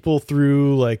looking at people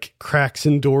through like cracks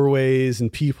in doorways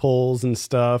and peepholes and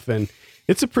stuff. And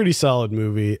it's a pretty solid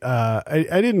movie.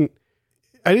 I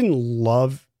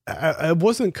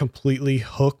wasn't completely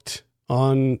hooked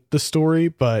on the story,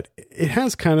 but it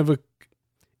has kind of a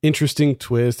interesting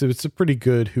twist. It's a pretty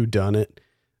good whodunit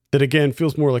that again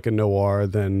feels more like a noir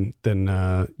than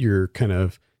your kind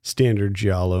of standard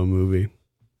giallo movie.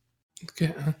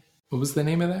 Okay. What was the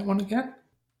name of that one again?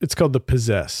 It's called The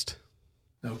Possessed.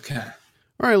 Okay.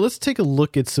 All right, let's take a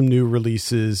look at some new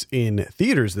releases in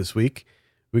theaters this week.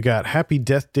 We got Happy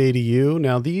Death Day to You.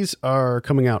 Now, these are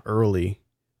coming out early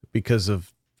because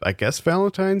of, I guess,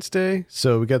 Valentine's Day.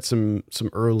 So we got some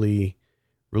early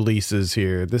releases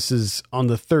here. This is on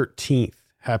the 13th.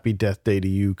 Happy Death Day to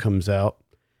You comes out.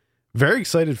 Very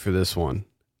excited for this one.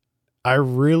 I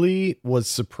really was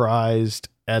surprised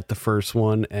at the first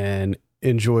one and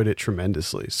enjoyed it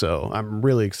tremendously. So I'm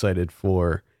really excited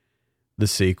for the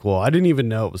sequel. I didn't even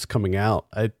know it was coming out.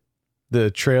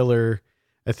 The trailer,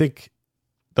 I think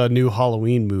the new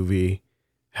Halloween movie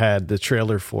had the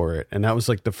trailer for it, and that was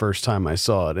like the first time I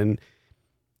saw it. And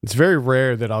it's very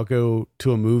rare that I'll go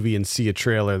to a movie and see a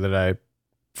trailer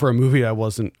for a movie I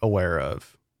wasn't aware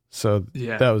of. So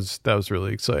yeah, that was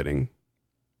really exciting.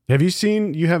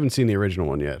 You haven't seen the original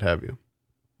one yet, have you?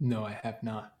 No, I have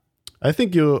not. I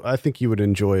think you would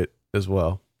enjoy it as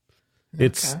well. Okay.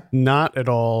 It's not at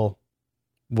all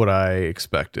what I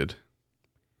expected.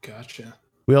 Gotcha.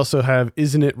 We also have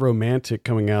Isn't It Romantic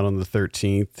coming out on the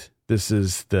 13th. This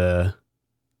is the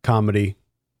comedy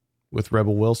with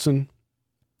Rebel Wilson,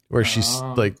 where she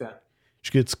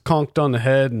gets conked on the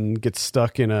head and gets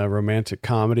stuck in a romantic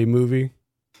comedy movie.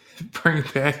 Bring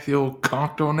back the old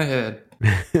conked on the head.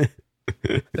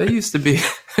 That used to be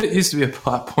a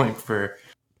plot point for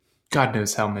God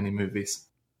knows how many movies.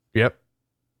 Yep.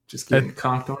 Just getting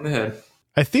conked on the head.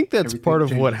 I think that's part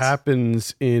of what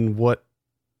happens in what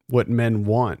men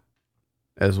want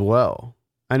as well.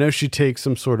 I know she takes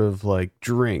some sort of like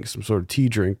drink, some sort of tea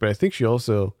drink, but I think she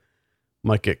also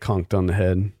might get conked on the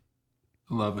head.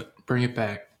 Love it. Bring it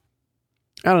back.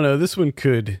 I don't know. This one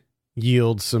could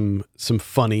yield some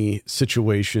funny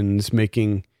situations,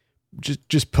 making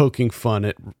just poking fun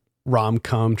at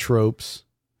rom-com tropes.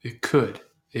 It could.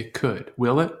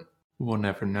 Will it? We'll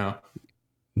never know.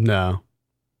 No.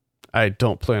 I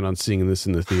don't plan on seeing this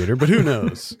in the theater, but who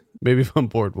knows? Maybe if I'm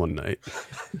bored one night.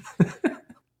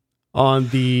 On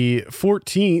the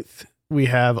 14th, we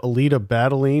have Alita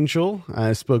Battle Angel.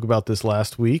 I spoke about this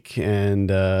last week and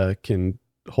can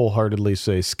wholeheartedly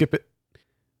say skip it.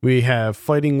 We have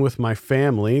Fighting with My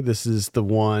Family. This is the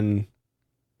one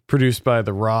produced by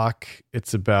The Rock.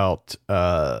 It's about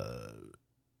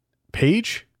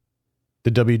Paige,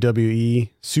 the WWE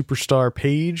superstar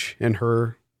Paige, and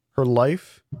her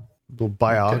life. A little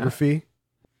biography. Okay.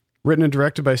 Written and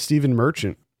directed by Stephen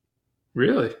Merchant.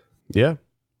 Really? Yeah.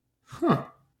 Huh.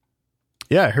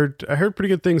 Yeah, I heard pretty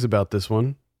good things about this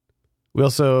one. We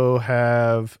also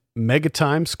have Mega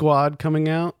Time Squad coming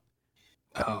out.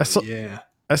 Oh, yeah.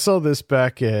 I saw this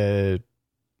back at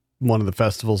one of the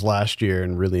festivals last year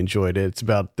and really enjoyed it. It's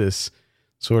about this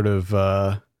sort of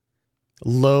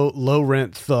low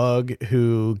rent thug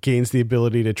who gains the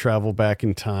ability to travel back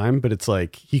in time, but it's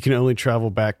like he can only travel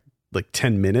back like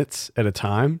 10 minutes at a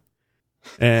time.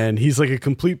 And he's like a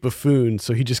complete buffoon,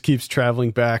 so he just keeps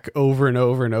traveling back over and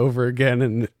over and over again,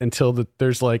 and until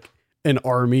there's like an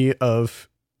army of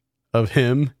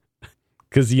him,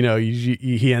 because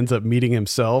he ends up meeting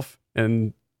himself,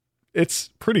 and it's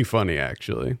pretty funny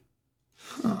actually.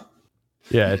 Huh.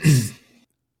 Yeah, it's I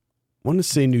want to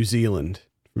say New Zealand,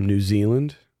 from New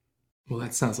Zealand. Well,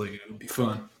 that sounds like it would be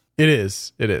fun. It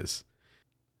is.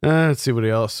 Let's see what we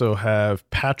also have.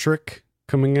 Patrick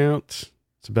coming out.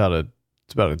 It's about a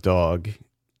dog,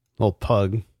 little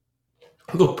pug.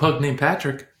 A little pug named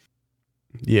Patrick.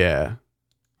 Yeah.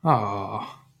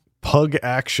 Oh. Pug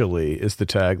actually is the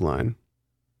tagline.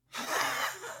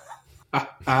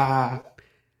 I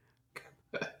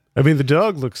mean, the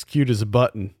dog looks cute as a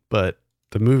button, but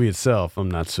the movie itself,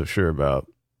 I'm not so sure about.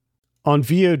 On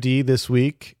VOD this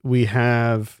week, we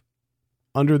have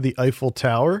Under the Eiffel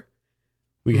Tower.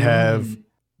 We have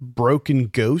Broken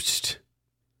Ghost.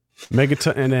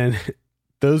 And then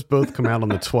those both come out on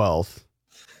the 12th.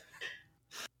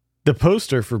 The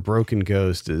poster for Broken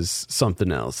Ghost is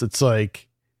something else. It's like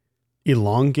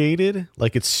elongated,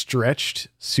 like it's stretched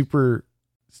super,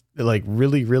 like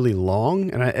really, really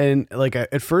long. And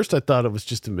at first I thought it was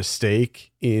just a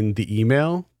mistake in the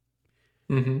email.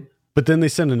 Mm-hmm. But then they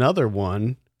sent another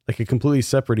one, like a completely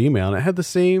separate email, and it had the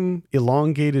same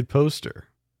elongated poster.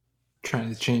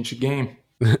 Trying to change the game.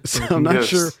 So I'm not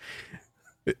sure.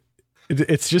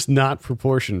 It's just not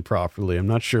proportioned properly. I'm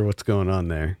not sure what's going on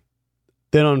there.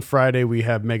 Then on Friday, we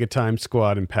have Mega Time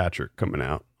Squad and Patrick coming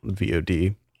out on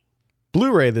VOD.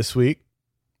 Blu-ray this week.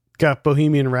 Got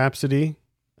Bohemian Rhapsody.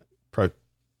 Probably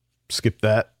skip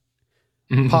that.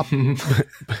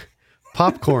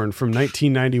 Popcorn from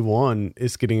 1991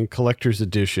 is getting a collector's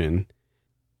edition.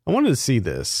 I wanted to see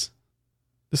this.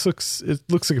 It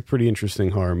looks like a pretty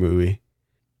interesting horror movie.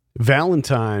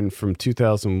 Valentine from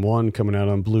 2001 coming out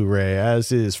on Blu-ray,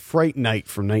 as is Fright Night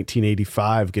from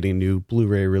 1985 getting a new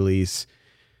Blu-ray release.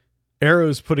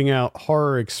 Arrow's putting out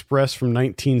Horror Express from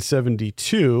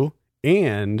 1972,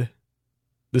 and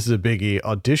this is a biggie,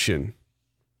 Audition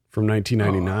from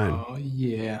 1999. Oh,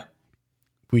 yeah.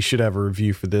 We should have a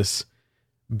review for this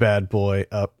bad boy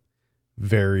up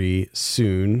very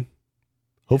soon.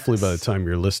 Hopefully by the time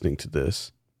you're listening to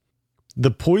this. The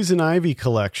Poison Ivy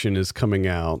collection is coming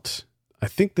out. I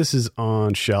think this is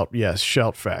on Shout. Yes,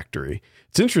 Shout Factory.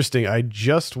 It's interesting. I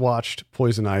just watched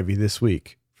Poison Ivy this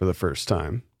week for the first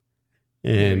time.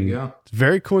 And there you go. It's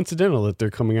very coincidental that they're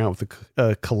coming out with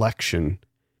a collection.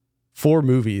 4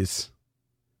 movies.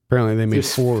 Apparently they made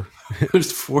 4.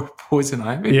 There's 4 Poison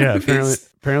Ivy yeah, movies?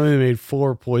 apparently they made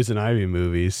 4 Poison Ivy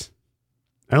movies.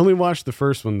 I only watched the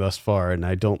first one thus far, and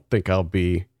I don't think I'll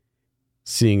be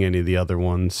seeing any of the other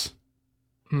ones.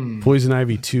 Poison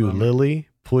Ivy 2, Lily,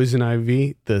 Poison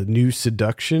Ivy, The New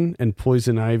Seduction, and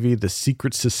Poison Ivy, The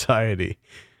Secret Society.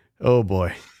 Oh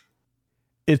boy.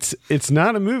 It's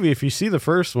not a movie. If you see the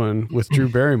first one with Drew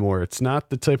Barrymore, it's not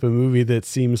the type of movie that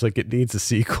seems like it needs a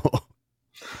sequel.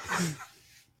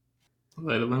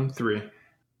 Let alone 3.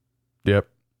 Yep.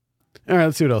 All right,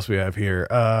 let's see what else we have here.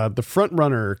 The Front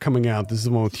Runner coming out. This is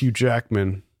the one with Hugh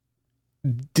Jackman.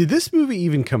 Did this movie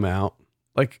even come out?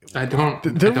 Like, I don't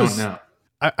know.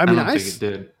 I mean, I don't think it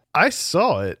did. I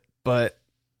saw it, but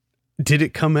did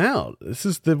it come out? This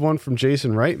is the one from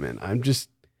Jason Reitman. I'm just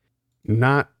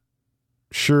not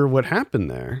sure what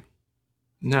happened there.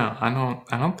 No, I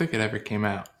don't think it ever came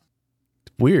out.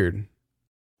 Weird.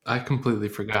 I completely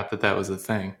forgot that was a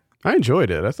thing. I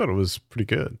enjoyed it. I thought it was pretty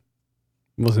good.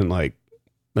 It wasn't like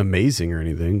amazing or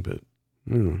anything, but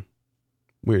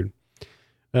weird.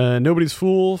 Nobody's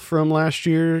Fool from last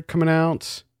year coming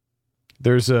out.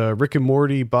 There's a Rick and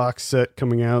Morty box set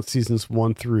coming out, seasons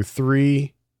 1 through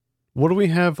 3. What do we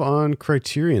have on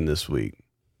Criterion this week?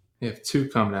 We have 2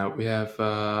 coming out. We have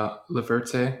La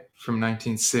Verte from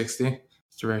 1960.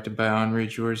 It's directed by Henri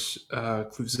Georges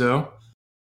Clouzot.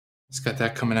 He's got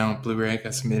that coming out on Blu-ray.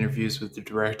 Got some interviews with the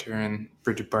director and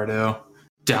Brigitte Bardot,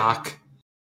 Doc,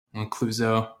 and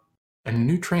Clouzot. A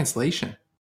new translation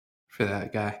for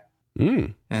that guy.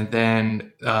 Mm. And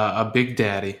then a Big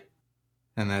Daddy,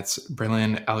 and that's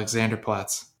Berlin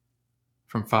Alexanderplatz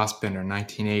from Fassbinder,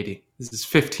 1980. This is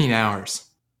 15 hours.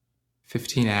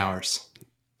 15 hours.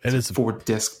 That is a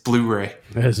 4-disc Blu-ray.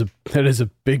 That is a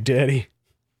Big Daddy.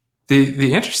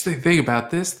 The interesting thing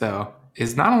about this, though,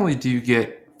 is not only do you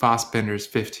get Fassbinder's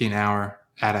 15-hour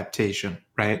adaptation,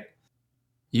 right?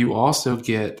 You also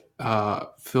get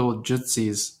Phil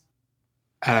Jutzi's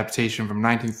adaptation from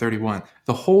 1931.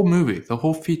 The whole movie, the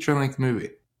whole feature-length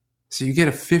movie. So you get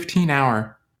a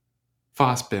 15-hour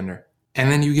Fassbinder,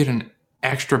 and then you get an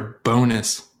extra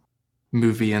bonus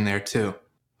movie in there too.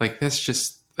 Like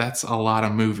that's a lot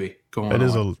of movie going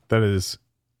on. That is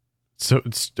so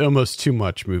it's almost too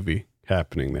much movie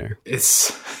happening there.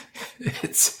 It's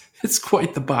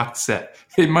quite the box set.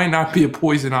 It might not be a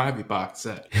Poison Ivy box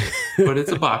set, but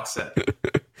it's a box set.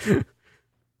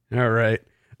 All right.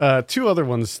 Two other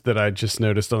ones that I just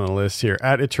noticed on the list here.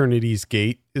 At Eternity's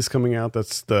Gate is coming out.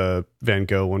 That's the Van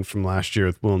Gogh one from last year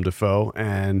with Willem Dafoe.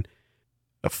 And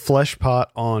A Fleshpot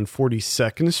on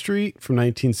 42nd Street from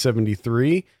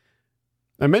 1973.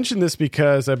 I mentioned this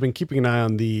because I've been keeping an eye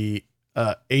on the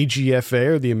AGFA,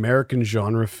 or the American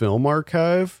Genre Film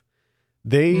Archive.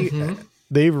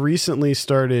 They've recently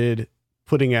started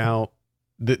putting out,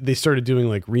 they started doing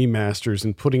like remasters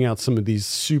and putting out some of these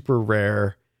super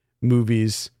rare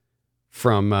movies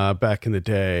from back in the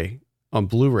day on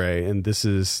Blu-ray, and this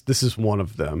is one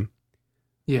of them.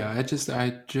 Yeah, I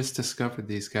just discovered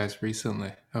these guys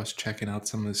recently. I was checking out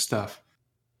some of this stuff.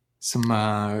 Some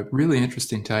really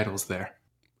interesting titles there.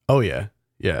 Oh yeah.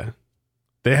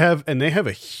 They have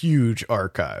a huge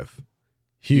archive.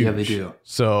 Huge. Yeah, they do.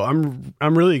 So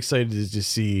I'm really excited to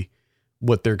just see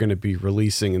what they're going to be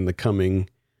releasing in the coming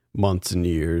months and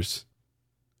years.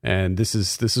 And this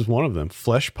is one of them.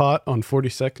 Fleshpot on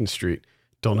 42nd Street.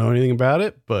 Don't know anything about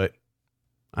it, but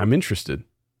I'm interested.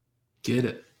 Get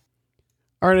it.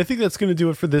 All right, I think that's going to do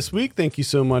it for this week. Thank you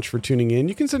so much for tuning in.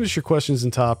 You can send us your questions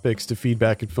and topics to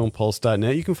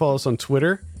feedback@filmpulse.net. You can follow us on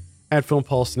Twitter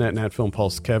 @FilmPulseNet and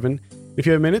 @FilmPulseKevin. If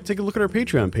you have a minute, take a look at our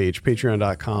Patreon page,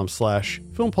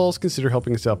 patreon.com/FilmPulse. Consider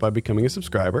helping us out by becoming a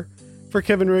subscriber. For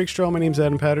Kevin Rakestraw, my name's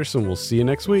Adam Patterson. We'll see you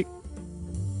next week.